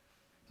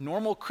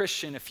 normal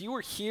Christian, if you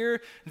were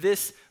here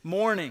this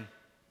morning,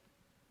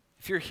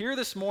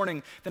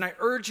 then I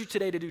urge you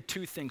today to do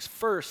two things.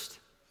 First,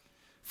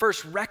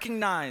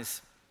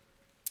 recognize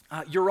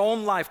your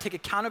own life. Take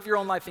account of your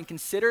own life and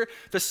consider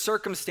the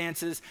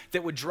circumstances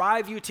that would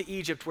drive you to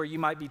Egypt where you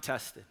might be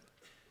tested.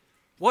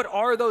 What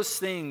are those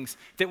things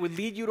that would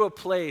lead you to a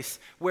place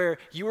where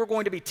you are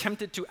going to be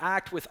tempted to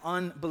act with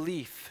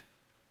unbelief?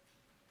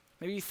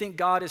 Maybe you think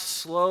God is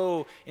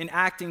slow in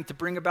acting to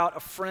bring about a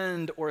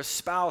friend or a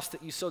spouse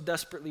that you so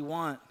desperately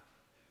want.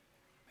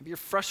 Maybe you're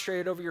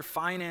frustrated over your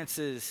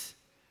finances.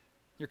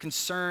 You're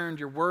concerned.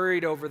 You're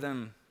worried over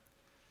them.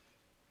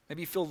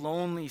 Maybe you feel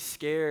lonely,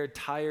 scared,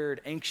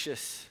 tired,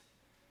 anxious.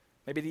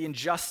 Maybe the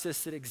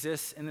injustice that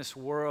exists in this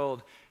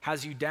world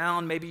has you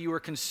down. Maybe you are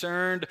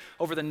concerned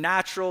over the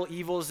natural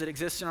evils that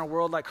exist in our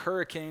world, like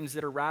hurricanes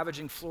that are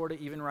ravaging Florida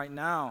even right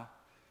now.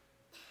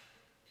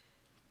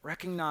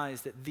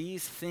 Recognize that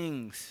these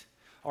things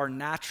are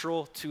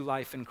natural to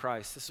life in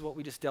Christ. This is what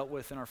we just dealt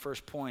with in our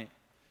first point.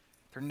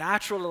 They're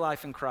natural to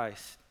life in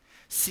Christ.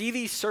 See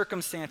these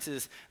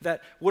circumstances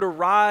that would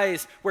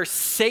arise where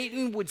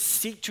Satan would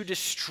seek to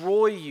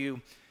destroy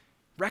you.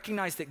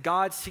 Recognize that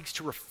God seeks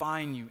to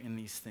refine you in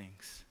these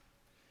things.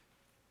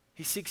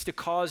 He seeks to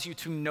cause you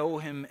to know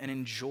him and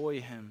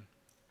enjoy him.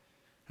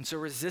 And so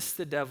resist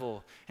the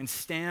devil and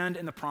stand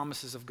in the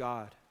promises of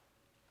God.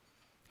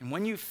 And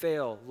when you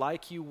fail,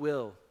 like you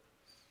will,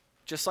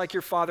 just like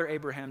your father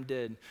Abraham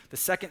did, the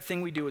second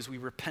thing we do is we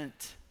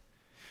repent.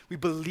 We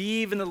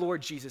believe in the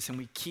Lord Jesus and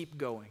we keep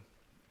going.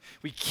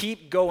 We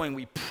keep going.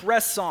 We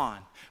press on.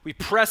 We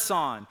press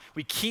on.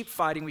 We keep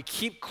fighting. We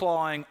keep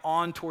clawing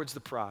on towards the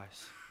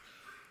prize.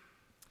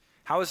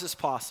 How is this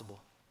possible?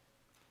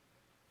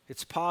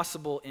 It's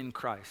possible in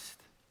Christ.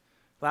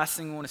 Last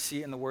thing we want to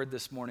see in the word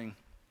this morning,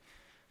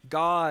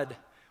 God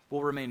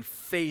will remain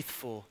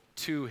faithful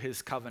to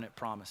his covenant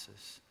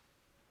promises.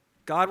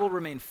 God will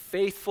remain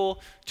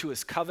faithful to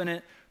his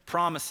covenant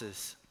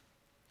promises.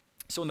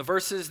 So in the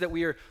verses that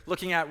we are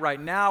looking at right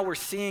now, we're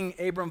seeing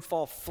Abram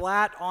fall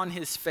flat on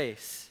his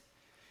face.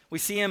 We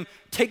see him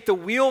take the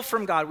wheel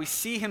from God. We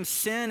see him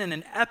sin in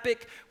an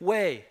epic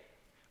way.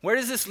 Where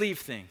does this leave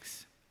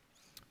things?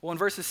 Well, in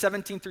verses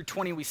 17 through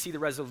 20, we see the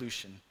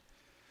resolution.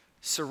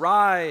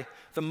 Sarai,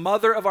 the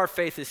mother of our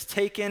faith, is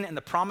taken and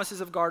the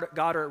promises of God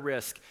are at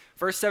risk.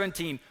 Verse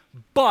 17,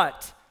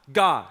 but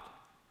God.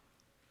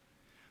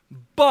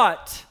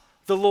 But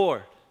the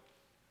Lord.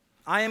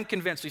 I am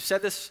convinced, we've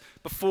said this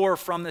before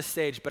from this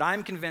stage, but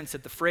I'm convinced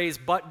that the phrase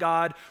but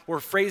God or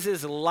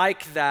phrases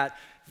like that,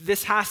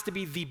 this has to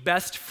be the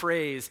best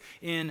phrase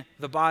in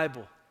the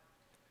Bible.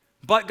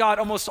 But God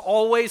almost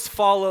always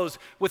follows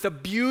with a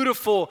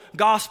beautiful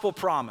gospel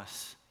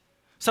promise.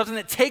 Something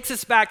that takes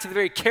us back to the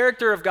very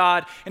character of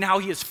God and how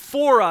he is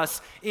for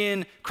us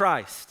in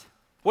Christ.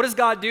 What does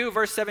God do?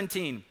 Verse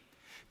 17.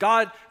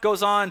 God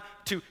goes on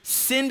to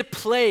send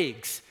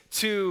plagues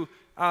to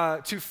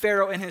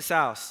Pharaoh and his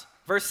house.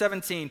 Verse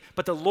 17,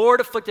 but the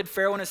Lord afflicted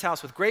Pharaoh and his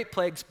house with great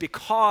plagues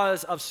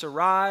because of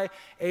Sarai,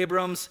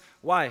 Abram's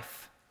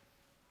wife.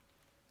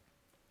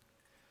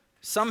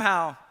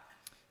 Somehow,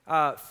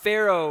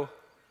 Pharaoh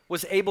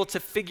was able to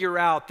figure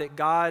out that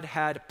God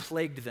had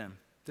plagued them.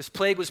 This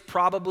plague was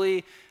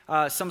probably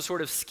some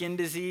sort of skin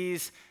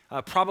disease,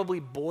 probably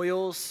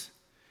boils.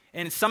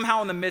 And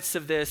somehow in the midst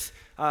of this,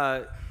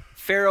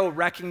 Pharaoh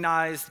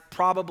recognized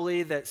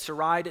probably that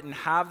Sarai didn't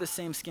have the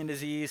same skin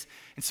disease,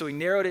 and so he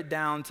narrowed it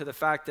down to the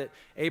fact that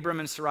Abram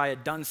and Sarai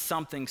had done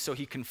something, so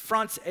he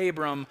confronts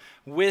Abram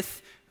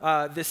with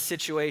this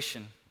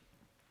situation.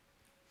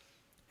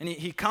 And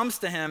he comes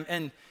to him,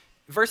 and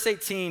verse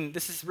 18,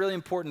 this is really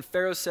important.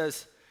 Pharaoh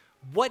says,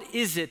 what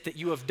is it that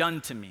you have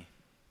done to me?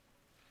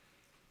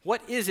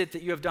 What is it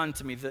that you have done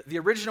to me? The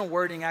original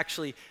wording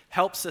actually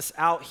helps us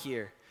out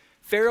here.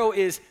 Pharaoh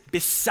is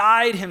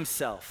beside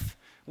himself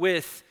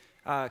with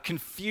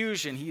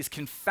confusion. He is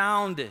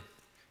confounded.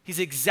 He's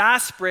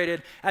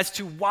exasperated as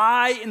to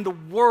why in the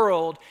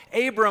world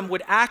Abram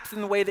would act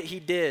in the way that he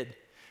did,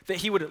 that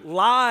he would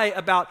lie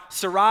about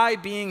Sarai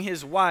being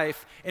his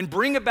wife and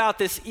bring about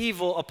this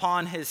evil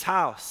upon his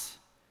house.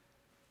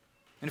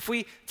 And if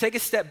we take a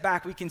step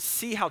back, we can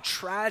see how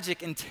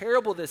tragic and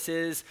terrible this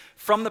is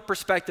from the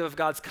perspective of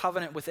God's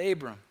covenant with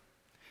Abram.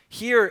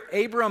 Here,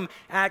 Abram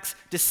acts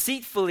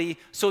deceitfully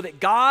so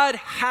that God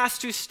has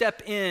to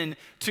step in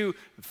to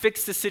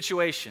fix the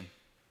situation.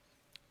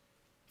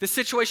 This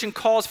situation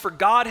calls for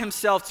God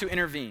himself to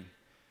intervene.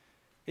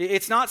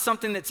 It's not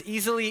something that's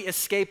easily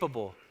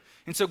escapable.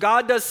 And so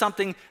God does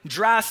something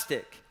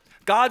drastic.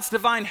 God's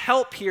divine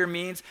help here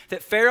means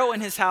that Pharaoh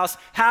and his house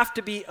have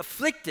to be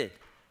afflicted.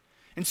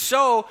 And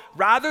so,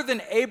 rather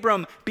than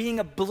Abram being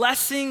a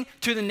blessing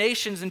to the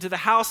nations and to the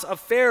house of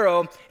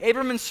Pharaoh,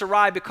 Abram and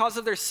Sarai, because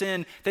of their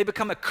sin, they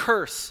become a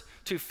curse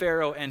to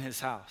Pharaoh and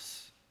his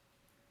house.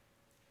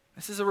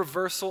 This is a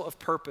reversal of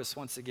purpose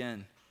once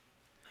again.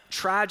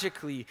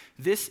 Tragically,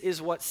 this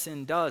is what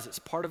sin does. It's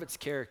part of its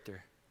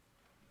character.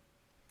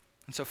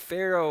 And so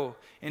Pharaoh,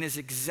 in his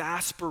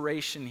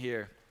exasperation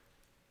here,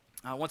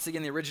 once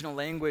again, the original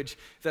language,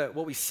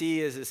 what we see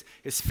is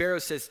Pharaoh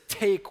says,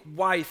 "Take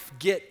wife,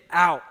 get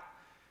out."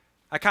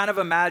 I kind of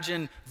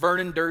imagine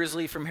Vernon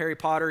Dursley from Harry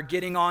Potter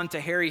getting on to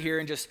Harry here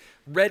and just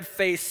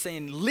red-faced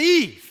saying,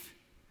 "Leave."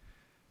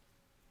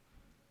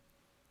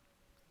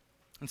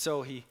 And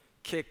so he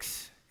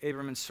kicks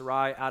Abram and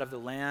Sarai out of the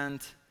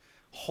land,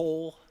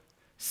 whole,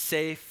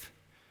 safe,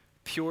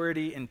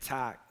 purity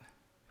intact,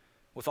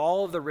 with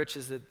all of the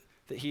riches that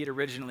he had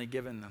originally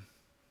given them.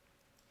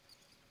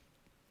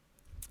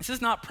 This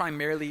is not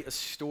primarily a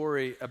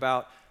story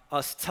about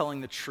us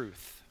telling the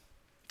truth.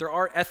 There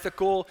are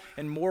ethical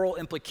and moral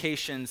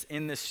implications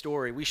in this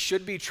story. We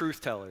should be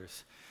truth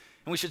tellers,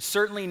 and we should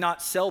certainly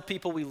not sell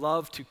people we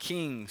love to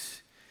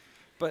kings.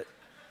 But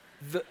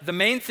the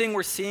main thing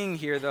we're seeing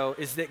here, though,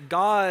 is that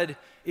God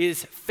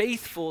is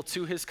faithful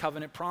to his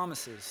covenant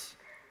promises.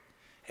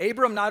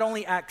 Abram not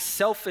only acts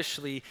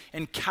selfishly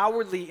and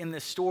cowardly in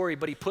this story,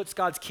 but he puts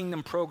God's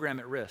kingdom program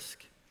at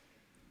risk.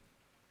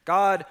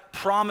 God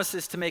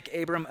promises to make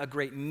Abram a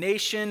great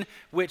nation,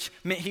 which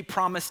meant he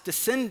promised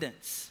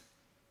descendants.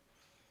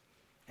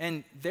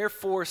 And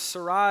therefore,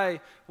 Sarai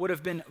would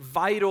have been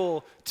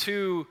vital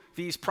to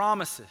these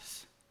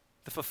promises,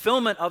 the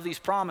fulfillment of these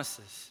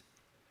promises.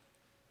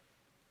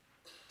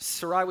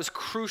 Sarai was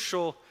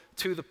crucial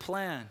to the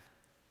plan.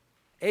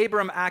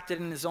 Abram acted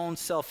in his own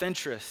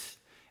self-interest.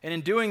 And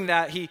in doing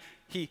that, he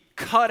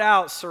cut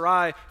out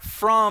Sarai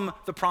from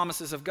the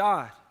promises of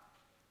God.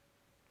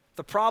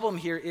 The problem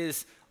here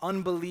is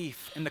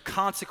unbelief and the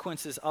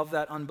consequences of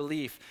that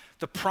unbelief.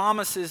 The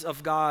promises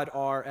of God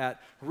are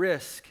at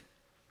risk.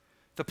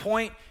 The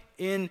point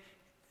in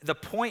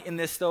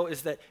this, though,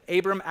 is that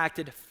Abram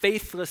acted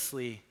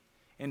faithlessly.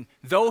 And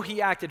though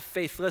he acted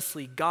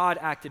faithlessly, God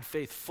acted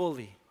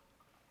faithfully.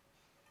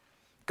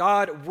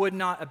 God would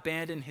not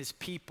abandon his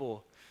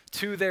people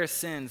to their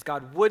sins.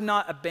 God would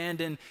not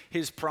abandon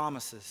his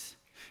promises.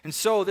 And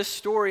so this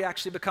story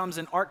actually becomes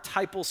an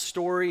archetypal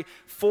story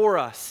for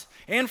us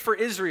and for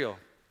Israel.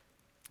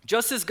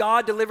 Just as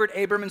God delivered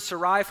Abram and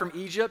Sarai from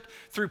Egypt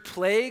through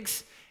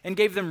plagues and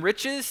gave them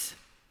riches,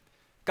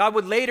 God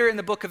would later in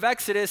the book of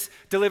Exodus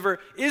deliver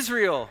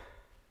Israel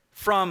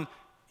from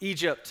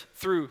Egypt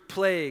through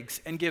plagues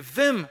and give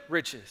them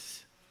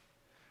riches.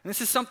 And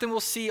this is something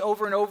we'll see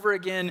over and over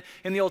again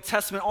in the Old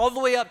Testament, all the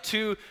way up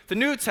to the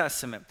New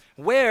Testament,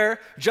 where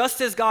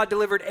just as God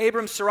delivered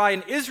Abram, Sarai,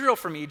 and Israel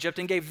from Egypt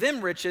and gave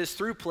them riches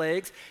through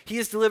plagues, he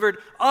has delivered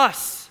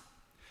us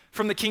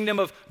from the kingdom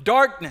of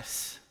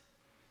darkness,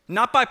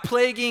 not by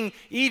plaguing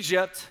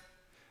Egypt,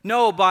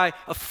 no, by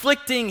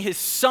afflicting his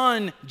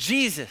son,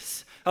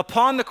 Jesus,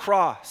 upon the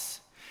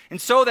cross. And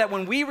so that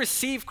when we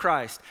receive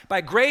Christ by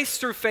grace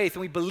through faith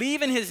and we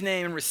believe in his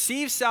name and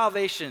receive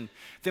salvation,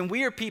 then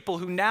we are people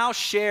who now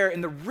share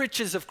in the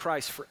riches of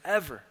Christ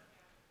forever.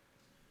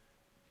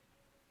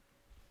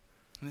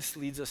 And this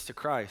leads us to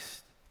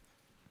Christ.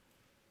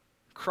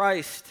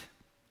 Christ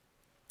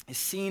is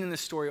seen in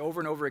this story over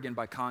and over again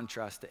by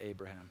contrast to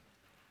Abraham.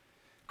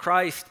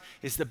 Christ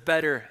is the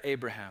better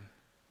Abraham.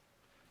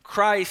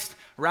 Christ,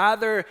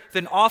 rather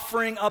than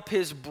offering up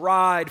his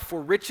bride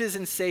for riches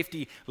and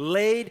safety,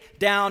 laid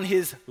down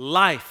his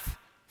life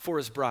for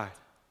his bride.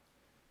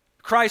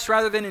 Christ,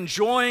 rather than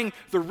enjoying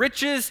the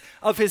riches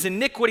of his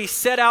iniquity,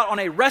 set out on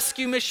a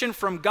rescue mission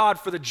from God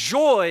for the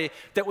joy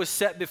that was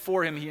set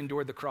before him. He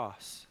endured the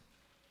cross.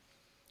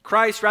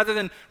 Christ, rather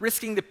than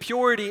risking the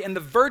purity and the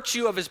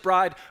virtue of his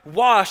bride,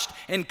 washed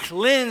and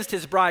cleansed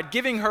his bride,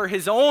 giving her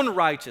his own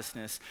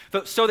righteousness,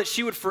 so that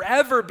she would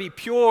forever be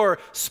pure,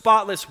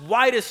 spotless,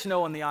 white as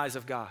snow in the eyes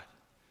of God.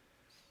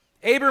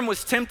 Abram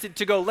was tempted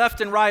to go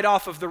left and right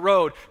off of the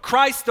road.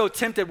 Christ, though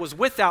tempted, was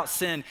without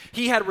sin.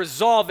 He had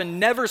resolve and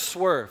never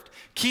swerved,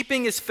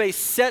 keeping his face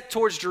set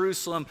towards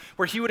Jerusalem,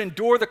 where he would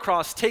endure the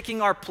cross, taking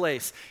our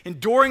place,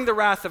 enduring the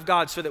wrath of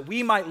God, so that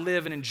we might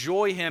live and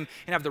enjoy him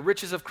and have the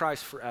riches of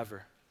Christ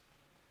forever.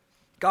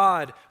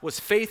 God was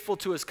faithful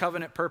to his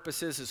covenant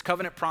purposes, his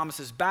covenant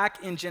promises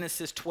back in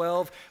Genesis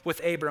 12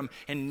 with Abram.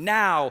 And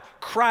now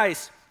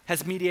Christ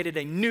has mediated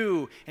a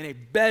new and a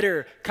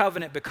better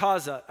covenant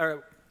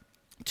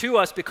to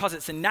us because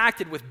it's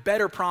enacted with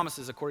better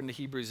promises according to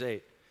Hebrews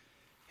 8.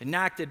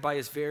 Enacted by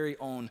his very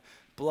own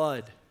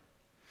blood.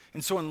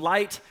 And so in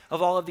light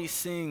of all of these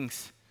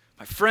things,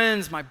 my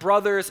friends, my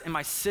brothers, and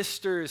my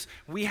sisters,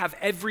 we have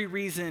every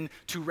reason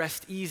to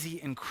rest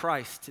easy in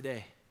Christ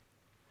today.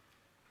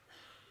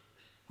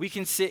 We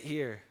can sit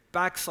here,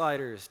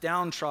 backsliders,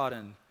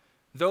 downtrodden,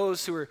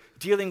 those who are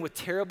dealing with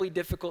terribly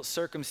difficult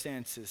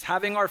circumstances,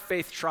 having our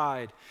faith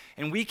tried,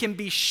 and we can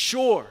be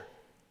sure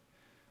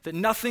that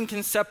nothing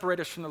can separate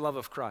us from the love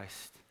of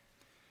Christ.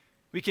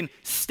 We can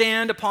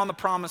stand upon the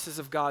promises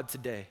of God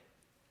today.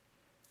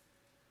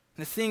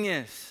 And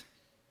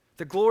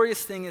the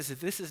glorious thing is that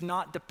this is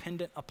not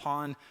dependent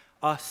upon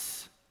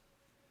us.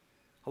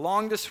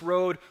 Along this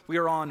road we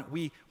are on,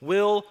 we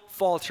will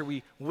falter,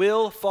 we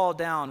will fall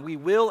down, we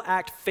will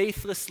act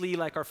faithlessly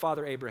like our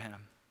father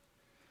Abraham.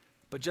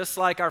 But just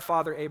like our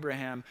father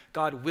Abraham,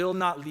 God will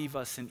not leave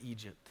us in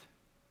Egypt.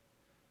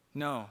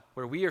 No,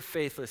 where we are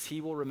faithless,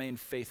 he will remain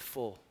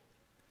faithful.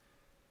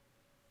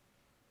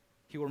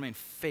 He will remain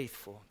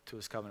faithful to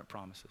his covenant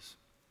promises.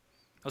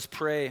 Let's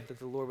pray that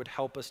the Lord would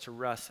help us to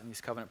rest in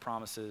these covenant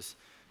promises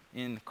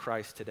in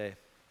Christ today.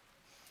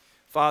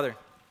 Father,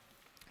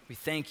 we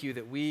thank you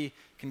that we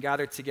can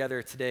gather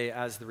together today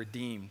as the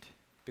redeemed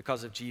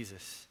because of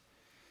Jesus.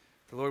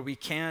 The Lord, we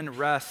can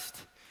rest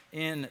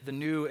in the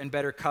new and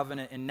better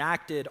covenant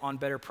enacted on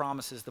better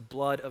promises, the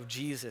blood of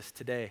Jesus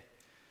today.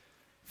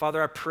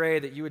 Father, I pray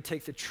that you would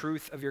take the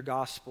truth of your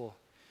gospel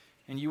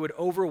and you would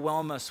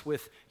overwhelm us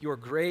with your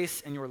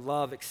grace and your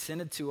love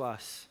extended to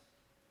us.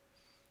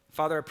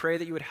 Father, I pray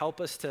that you would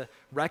help us to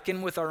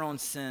reckon with our own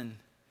sin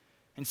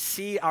and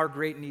see our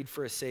great need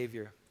for a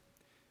Savior.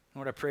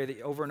 Lord, I pray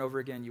that over and over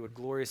again you would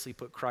gloriously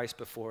put Christ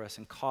before us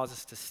and cause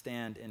us to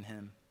stand in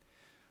him.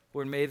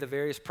 Lord, may the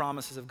various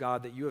promises of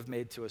God that you have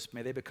made to us,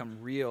 may they become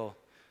real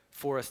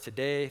for us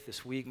today,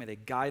 this week. May they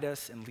guide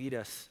us and lead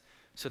us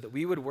so that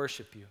we would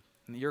worship you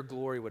and that your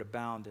glory would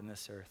abound in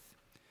this earth.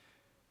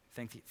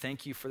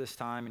 Thank you for this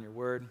time and your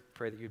word.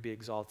 Pray that you would be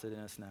exalted in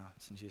us now.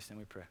 It's in Jesus' name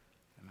we pray.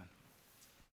 Amen.